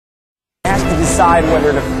decide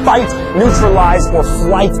whether to fight, neutralize, or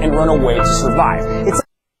flight and run away to survive. It's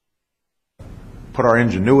put our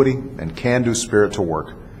ingenuity and can-do spirit to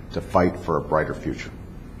work to fight for a brighter future.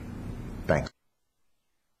 Thanks.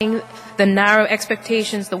 The narrow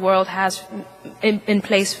expectations the world has in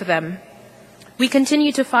place for them. We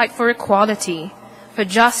continue to fight for equality, for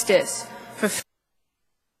justice, for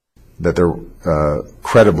that they're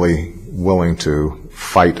credibly willing to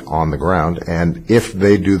fight on the ground, and if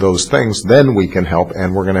they do those things, then we can help,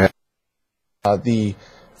 and we're going to have the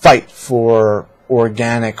fight for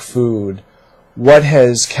organic food. What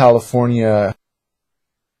has California...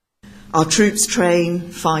 Our troops train,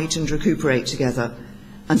 fight and recuperate together,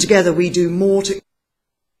 and together we do more to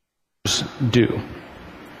do.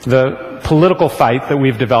 The political fight that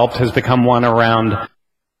we've developed has become one around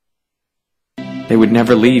they would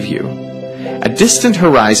never leave you. A distant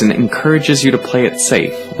horizon encourages you to play it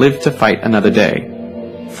safe, live to fight another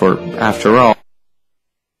day. For, after all,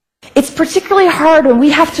 it's particularly hard when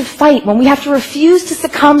we have to fight, when we have to refuse to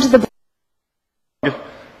succumb to the...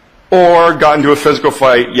 Or got into a physical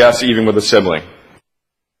fight, yes, even with a sibling.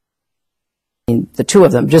 The two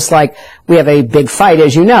of them, just like we have a big fight,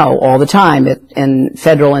 as you know, all the time in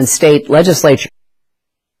federal and state legislature.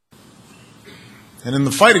 And in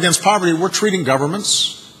the fight against poverty, we're treating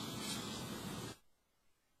governments.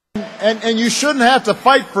 And you shouldn't have to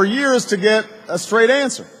fight for years to get a straight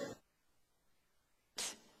answer.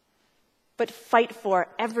 But fight for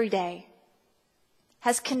every day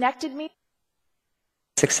has connected me.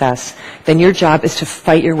 Success, then your job is to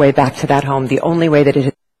fight your way back to that home the only way that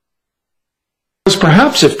it is.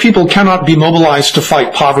 Perhaps if people cannot be mobilized to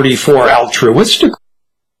fight poverty for altruistic...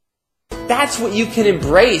 That's what you can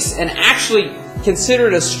embrace and actually consider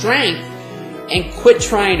it a strength and quit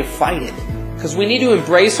trying to fight it. Because we need to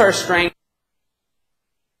embrace our strength.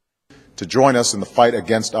 to join us in the fight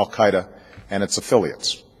against Al-Qaeda and its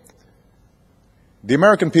affiliates. The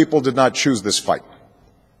American people did not choose this fight.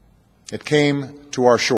 It came to our shores.